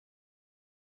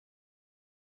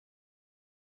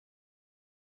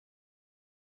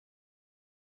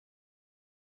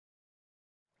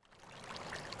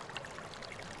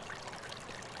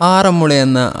ആറന്മുള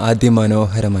എന്ന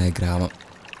അതിമനോഹരമായ ഗ്രാമം.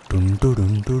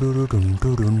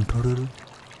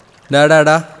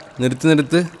 ഡാ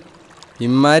നിർത്ത്.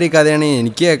 ഇമ്മാരി കഥയാണെങ്കിൽ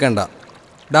എനിക്ക് കേൾക്കണ്ട.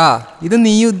 ഡാ, ഇത്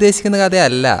നീ ഉദ്ദേശിക്കുന്ന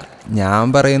കഥയല്ല, ഞാൻ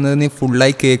പറയുന്നത് നീ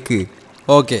ഫുള്ളായി കേക്ക്.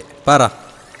 ഓക്കെ, പറ.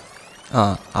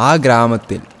 ആ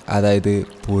ഗ്രാമത്തിൽ, അതായത്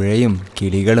പുഴയും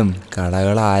കിളികളും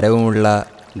കളകളാരവുമുള്ള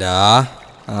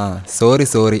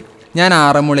സോറി ഞാൻ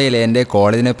ആറന്മുളയിലെ എൻ്റെ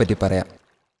കോളേജിനെ പറ്റി പറയാം.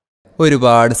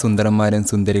 ഒരുപാട് സുന്ദരന്മാരും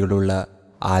സുന്ദരികളുള്ള,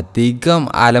 അധികം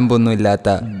അലമ്പൊന്നുമില്ലാത്ത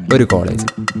ഒരു കോളേജ്.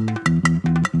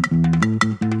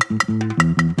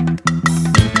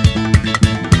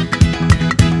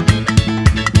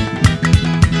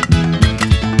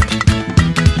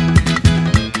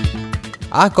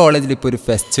 ആ കോളേജിൽ ഇപ്പോൾ ഒരു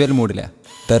ഫെസ്റ്റിവൽ മൂഡില്ല,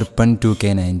 ദർപ്പൺ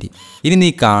 2K90. ഇനി നീ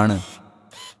കാണ്.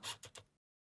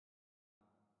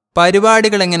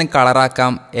 പരിപാടികൾ എങ്ങനെ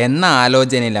കളറാക്കാം എന്ന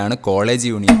ആലോചനയിലാണ് കോളേജ്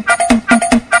യൂണിയൻ.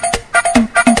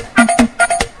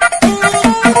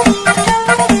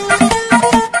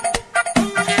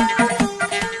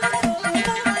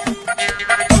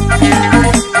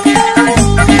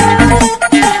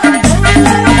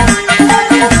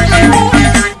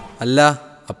 അല്ല,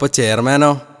 അപ്പൊ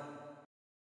ചെയർമാനോ?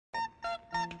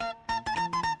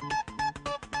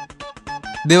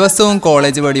 ദിവസവും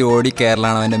കോളേജ് വഴി ഓടി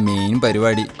കയറലാണ് അവൻ്റെ മെയിൻ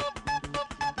പരിപാടി.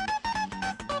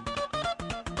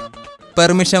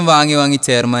 പെർമിഷൻ വാങ്ങി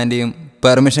ചെയർമാൻ്റെയും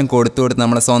പെർമിഷൻ കൊടുത്തു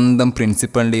നമ്മളെ സ്വന്തം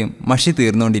പ്രിൻസിപ്പളിൻ്റെയും മഷി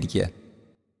തീർന്നുകൊണ്ടിരിക്കുക.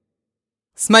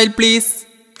 Smile please.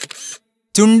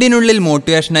 ചുണ്ടിനുള്ളിൽ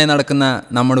മോട്ടിവേഷനായി നടക്കുന്ന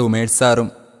നമ്മുടെ ഉമേഷ് സാറും,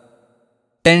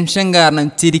 ടെൻഷൻ കാരണം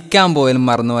ചിരിക്കാൻ പോയാലും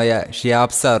മറന്നുപോയ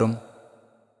ഷിയാബ് സാറും,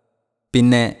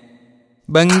 പിന്നെ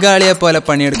ബംഗാളിയെ പോലെ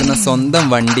പണിയെടുക്കുന്ന സ്വന്തം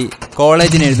വണ്ടി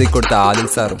കോളേജിന് എഴുതി കൊടുത്ത ആദിൽ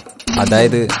സാറും.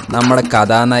 അതായത് നമ്മുടെ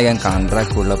കഥാനായകൻ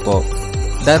കോൺട്രാക്ട് ഉള്ളപ്പോൾ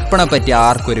ദർപ്പണെ പറ്റി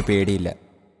ആർക്കൊരു പേടിയില്ല.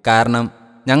 കാരണം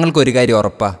ഞങ്ങൾക്കൊരു കാര്യം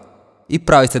ഉറപ്പാ,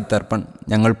 ഇപ്രാവശ്യത്തെ ദർപ്പൺ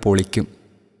ഞങ്ങൾ പൊളിക്കും.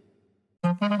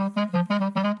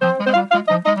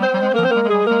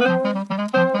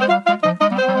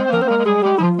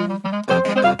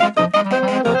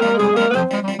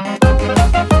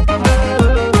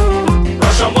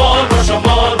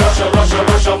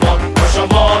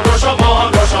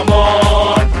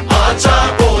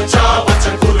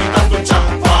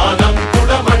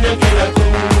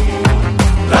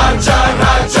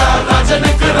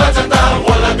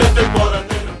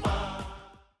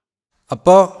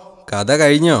 അപ്പോ കഥ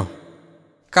കഴിഞ്ഞോ?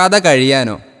 കഥ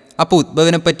കഴിയാനോ? അപ്പോൾ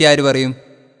ഉദ്ഭവിനെ പറ്റി ആര് പറയും?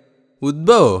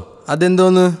 ഉദ്ഭവോ?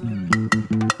 അതെന്തോന്ന്?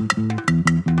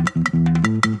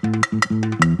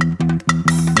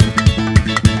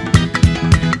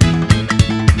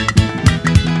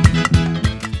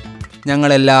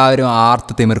 ഞങ്ങളെല്ലാവരും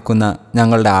ആർത്ത് തിമിർക്കുന്ന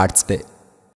ഞങ്ങളുടെ ആർട്സ് ഡേ.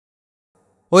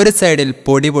 ഒരു സൈഡിൽ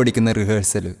പൊടി പൊടിക്കുന്ന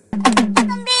റിഹേഴ്സൽ,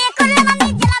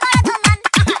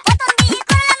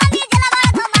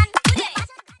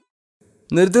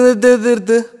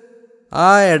 നിർത്ത്. ആ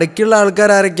ഇടയ്ക്കുള്ള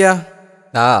ആൾക്കാരൊക്കെയാ?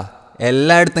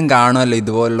 എല്ലായിടത്തും കാണുമല്ലോ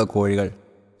ഇതുപോലുള്ള കോഴികൾ.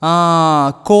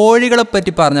 കോഴികളെ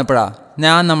പറ്റി പറഞ്ഞപ്പോഴാ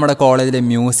ഞാൻ നമ്മുടെ കോളേജിലെ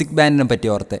മ്യൂസിക് ബാൻഡിനെ പറ്റി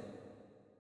ഓർത്തെ.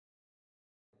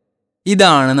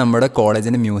 ഇതാണ് നമ്മുടെ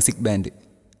കോളേജിൻ്റെ മ്യൂസിക് ബാൻഡ്.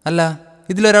 അല്ല,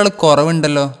 ഇതിലൊരാൾ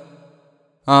കുറവുണ്ടല്ലോ.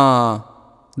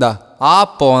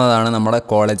 പോകുന്നതാണ് നമ്മുടെ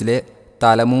കോളേജിലെ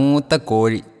തലമൂത്ത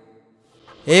കോഴി.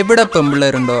 എവിടെ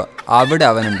പെമ്പിള്ളേരുണ്ടോ അവിടെ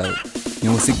അവനുണ്ടാവും.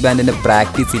 മ്യൂസിക് ബാൻഡിൻ്റെ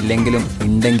പ്രാക്ടീസ് ഇല്ലെങ്കിലും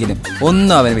ഉണ്ടെങ്കിലും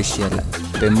ഒന്നും അവന് വിഷയമല്ല.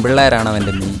 പെമ്പിള്ളേരാണ്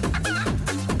അവൻ്റെ മെയിൻ.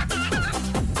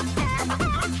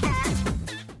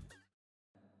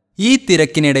 ഈ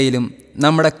തിരക്കിനിടയിലും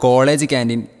നമ്മുടെ കോളേജ്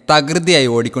ക്യാൻറ്റീൻ തകൃതിയായി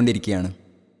ഓടിക്കൊണ്ടിരിക്കുകയാണ്.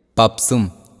 പപ്സും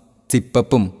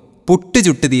ചിപ്പപ്പും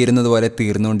പുട്ടുചുട്ട് തീരുന്നത് പോലെ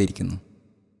തീർന്നുകൊണ്ടിരിക്കുന്നു.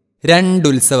 2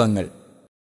 ഉത്സവങ്ങൾ,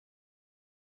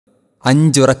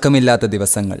 5 ഉറക്കമില്ലാത്ത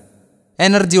ദിവസങ്ങൾ,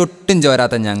 എനർജി ഒട്ടും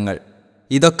ചോരാത്ത ഞങ്ങൾ.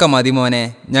 ഇതൊക്കെ മതി മോനെ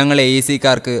ഞങ്ങൾ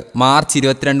AC-കാർക്ക് മാർച്ച്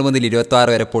 22 മുതൽ 26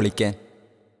 വരെ പൊളിക്കാൻ.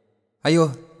 അയ്യോ,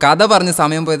 കഥ പറഞ്ഞ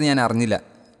സമയം പോയത് ഞാൻ അറിഞ്ഞില്ല.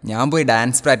 ഞാൻ പോയി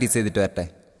ഡാൻസ് പ്രാക്ടീസ് ചെയ്തിട്ട് വരട്ടെ.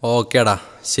 ഓക്കേടാ,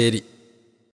 ശരി.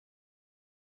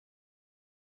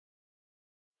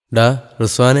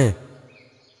 റിസ്വാനെ.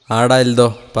 ആടാ എൽദോ,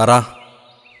 പറ.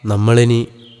 നമ്മളിനി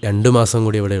 2 മാസം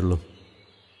കൂടി ഇവിടെ ഉള്ളൂ.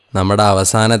 നമ്മുടെ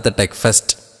അവസാനത്തെ ടെക്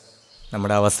ഫെസ്റ്റ്,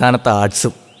 നമ്മുടെ അവസാനത്തെ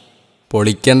ആർട്സും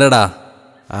പൊളിക്കണ്ടടാ.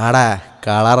 ആടാ,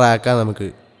 കളറാക്കാം നമുക്ക്.